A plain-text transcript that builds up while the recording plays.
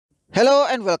Hello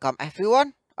and welcome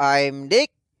everyone. I'm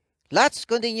Nick. Let's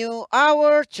continue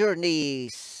our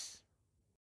journeys.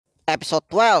 Episode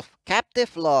 12,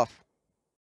 Captive Love.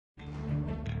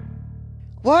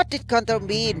 What did Gunter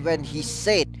mean when he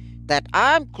said that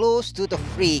I'm close to the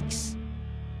freaks?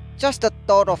 Just the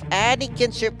thought of any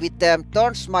kinship with them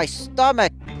turns my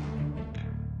stomach.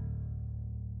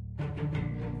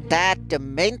 That the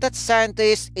demented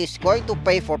scientist is going to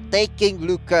pay for taking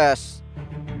Lucas.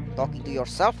 Talking to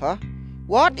yourself, huh?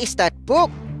 What is that book?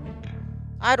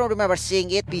 I don't remember seeing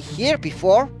it be here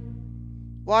before.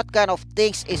 What kind of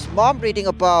things is mom reading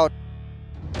about?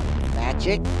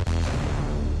 Magic?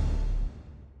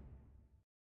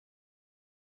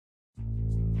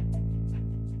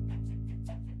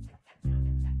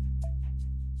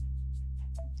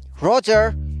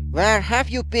 Roger, where have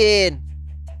you been?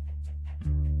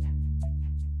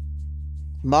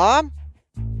 Mom?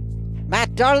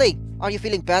 Matt, darling, are you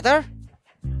feeling better?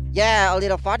 Yeah, a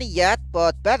little funny yet,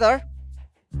 but better.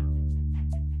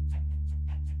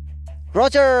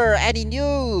 Roger, any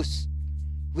news?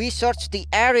 We searched the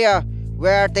area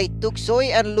where they took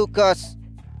Zoe and Lucas,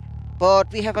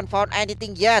 but we haven't found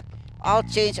anything yet. I'll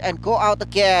change and go out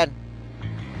again.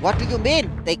 What do you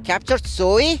mean? They captured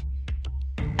Zoe?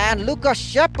 And Lucas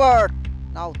Shepard?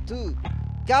 Now too.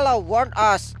 Gala warned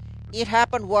us. It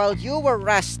happened while you were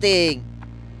resting.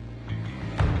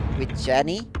 With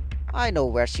Jenny? I know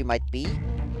where she might be.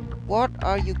 What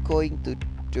are you going to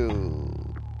do?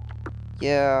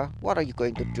 Yeah, what are you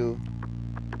going to do?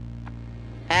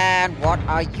 And what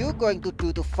are you going to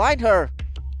do to find her?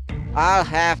 I'll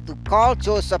have to call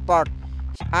Joseph apart.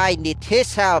 I need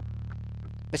his help.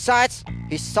 Besides,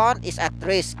 his son is at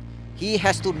risk. He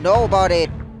has to know about it.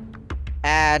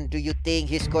 And do you think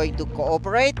he's going to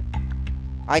cooperate?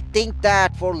 I think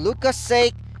that for Lucas'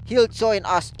 sake, he'll join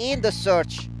us in the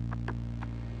search.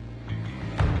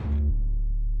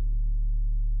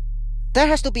 There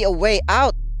has to be a way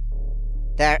out.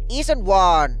 There isn't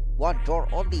one. One door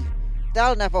only.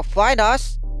 They'll never find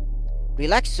us.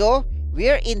 Relax, Zoe.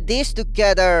 We're in this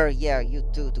together. Yeah, you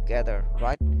two together,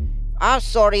 right? I'm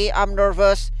sorry, I'm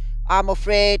nervous. I'm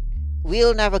afraid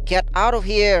we'll never get out of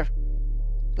here.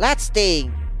 Let's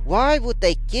think. Why would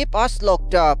they keep us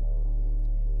locked up?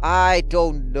 I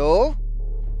don't know.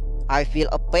 I feel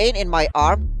a pain in my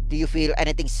arm. Do you feel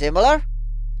anything similar?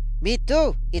 Me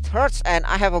too. It hurts and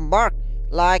I have a mark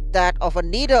like that of a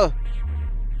needle.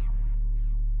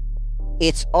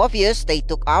 It's obvious they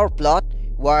took our blood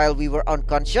while we were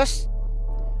unconscious.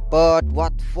 But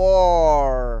what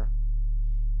for?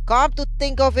 Come to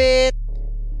think of it,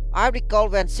 I recall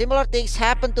when similar things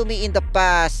happened to me in the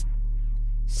past.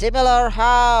 Similar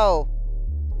how?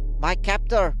 My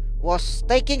captor was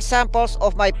taking samples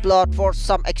of my blood for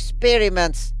some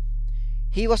experiments.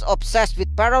 He was obsessed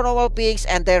with paranormal beings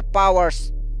and their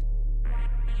powers.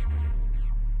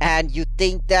 And you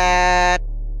think that...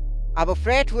 I'm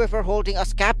afraid whoever holding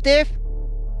us captive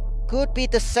could be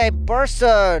the same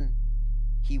person.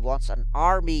 He wants an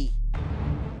army.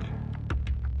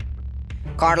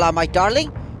 Carla, my darling,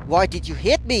 why did you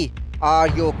hit me? Are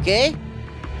you okay?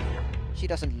 She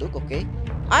doesn't look okay.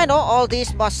 I know all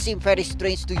this must seem very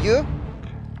strange to you,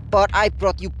 but I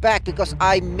brought you back because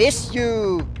I miss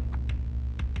you.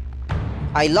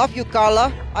 I love you,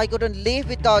 Carla. I couldn't live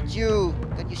without you.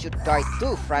 Then you should die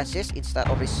too, Francis, instead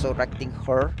of resurrecting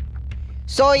her.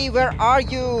 Zoe, where are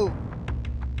you?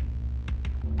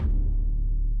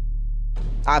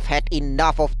 I've had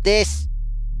enough of this.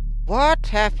 What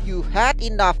have you had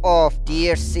enough of,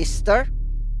 dear sister?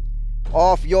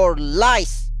 Of your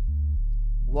lies.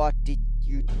 What did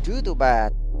you do to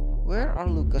Matt? Where are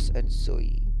Lucas and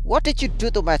Zoe? What did you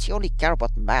do to Matt? She only cares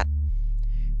about Matt.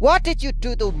 What did you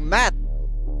do to Matt?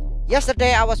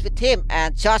 Yesterday I was with him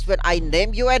and just when I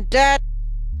named you and Dad,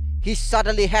 he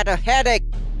suddenly had a headache.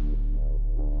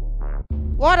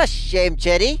 What a shame,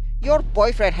 Jenny. Your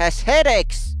boyfriend has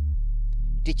headaches.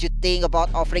 Did you think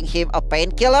about offering him a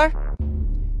painkiller?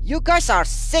 You guys are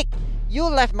sick. You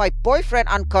left my boyfriend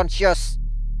unconscious.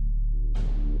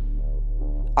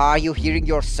 Are you hearing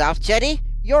yourself, Jenny?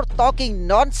 You're talking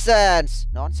nonsense.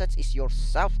 Nonsense is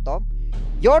yourself, Tom.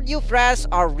 Your new friends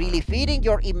are really feeding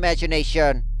your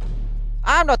imagination.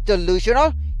 I'm not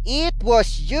delusional. It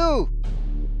was you.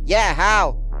 Yeah,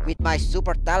 how? With my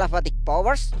super telepathic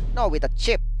powers? No, with a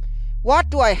chip. What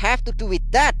do I have to do with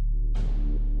that?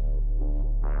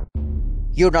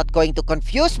 You're not going to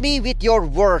confuse me with your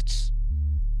words.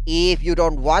 If you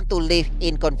don't want to live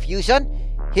in confusion,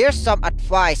 here's some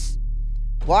advice.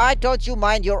 Why don't you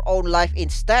mind your own life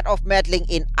instead of meddling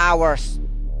in ours?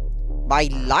 My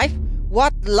life?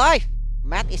 What life?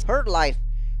 Matt is her life.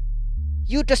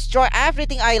 You destroy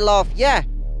everything I love. Yeah.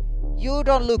 You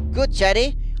don't look good,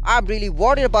 Jenny. I'm really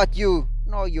worried about you.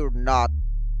 No, you're not.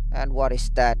 And what is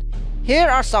that? Here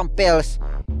are some pills.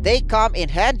 They come in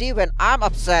handy when I'm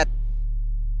upset.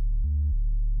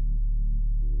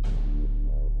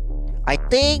 I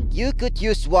think you could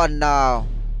use one now.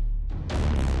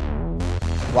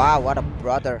 Wow, what a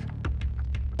brother.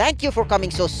 Thank you for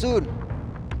coming so soon.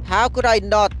 How could I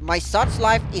not? My son's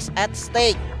life is at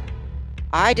stake.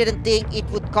 I didn't think it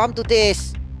would come to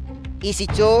this. Easy,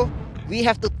 Joe. We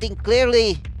have to think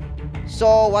clearly.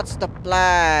 So, what's the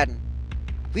plan?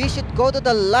 We should go to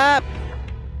the lab.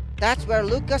 That's where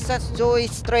Lucas and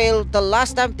Zoe's trail the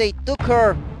last time they took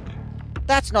her.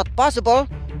 That's not possible.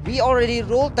 We already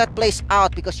ruled that place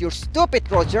out because you're stupid,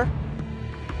 Roger.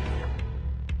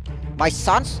 My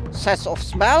son's sense of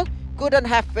smell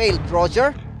couldn't have failed,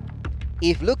 Roger.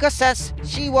 If Lucas says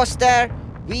she was there,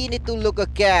 we need to look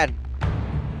again.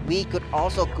 We could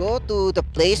also go to the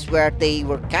place where they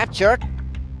were captured.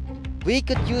 We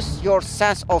could use your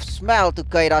sense of smell to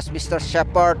guide us, Mr.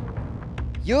 Shepard.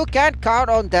 You can count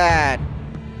on that.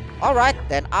 Alright,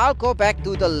 then I'll go back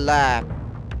to the lab.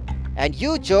 And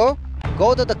you, Joe,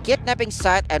 go to the kidnapping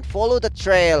site and follow the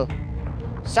trail.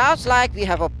 Sounds like we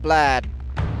have a plan.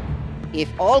 If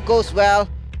all goes well,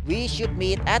 we should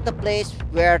meet at the place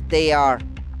where they are.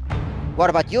 What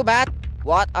about you, Matt?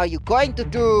 What are you going to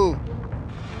do?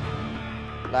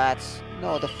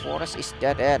 No, the forest is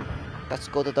dead end. Let's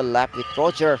go to the lab with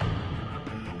Roger.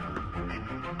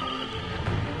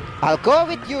 I'll go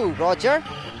with you, Roger.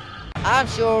 I'm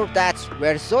sure that's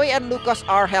where Zoe and Lucas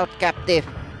are held captive.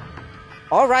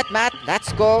 Alright, Matt,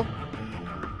 let's go.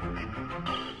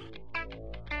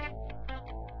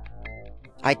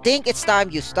 I think it's time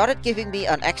you started giving me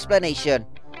an explanation.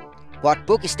 What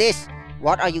book is this?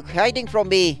 What are you hiding from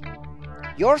me?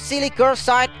 Your silly girl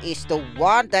side is the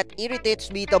one that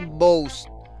irritates me the most.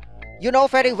 You know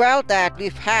very well that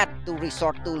we've had to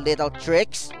resort to little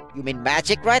tricks. You mean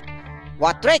magic, right?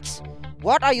 What tricks?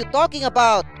 What are you talking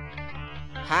about?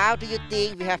 How do you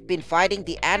think we have been fighting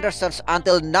the Andersons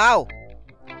until now?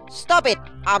 Stop it!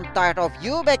 I'm tired of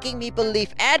you making me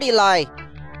believe any lie.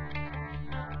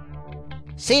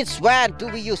 Since when do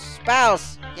we use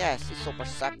spells? Yes, it's so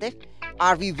perceptive.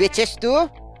 Are we witches too?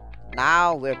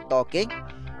 Now we're talking.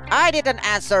 I didn't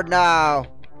answer now.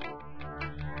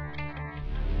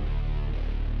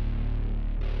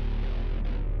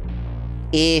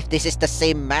 If this is the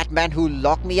same madman who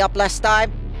locked me up last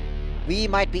time, we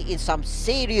might be in some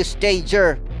serious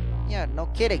danger. Yeah, no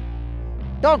kidding.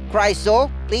 Don't cry,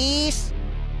 Zoe, please.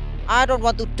 I don't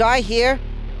want to die here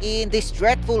in this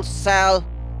dreadful cell.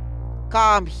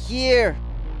 Come here.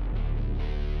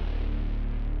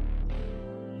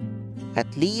 At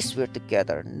least we're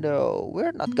together. No,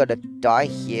 we're not gonna die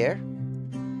here.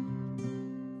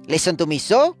 Listen to me,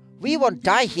 Zoe. We won't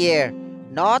die here.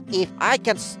 Not if I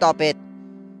can stop it.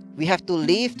 We have to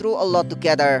live through a lot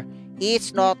together.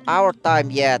 It's not our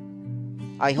time yet.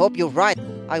 I hope you're right.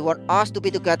 I want us to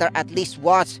be together at least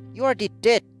once. You already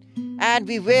did. And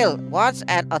we will, once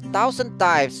and 1,000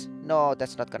 times. No,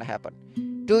 that's not gonna happen.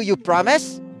 Do you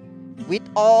promise? With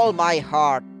all my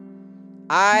heart.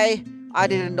 I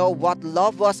didn't know what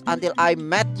love was until I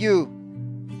met you.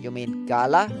 You mean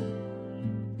Gala?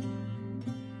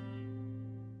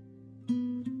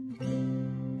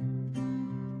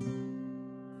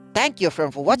 Thank you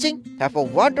everyone for watching. Have a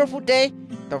wonderful day.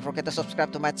 Don't forget to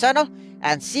subscribe to my channel.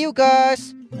 And see you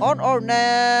guys on our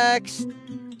next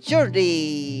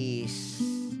journeys.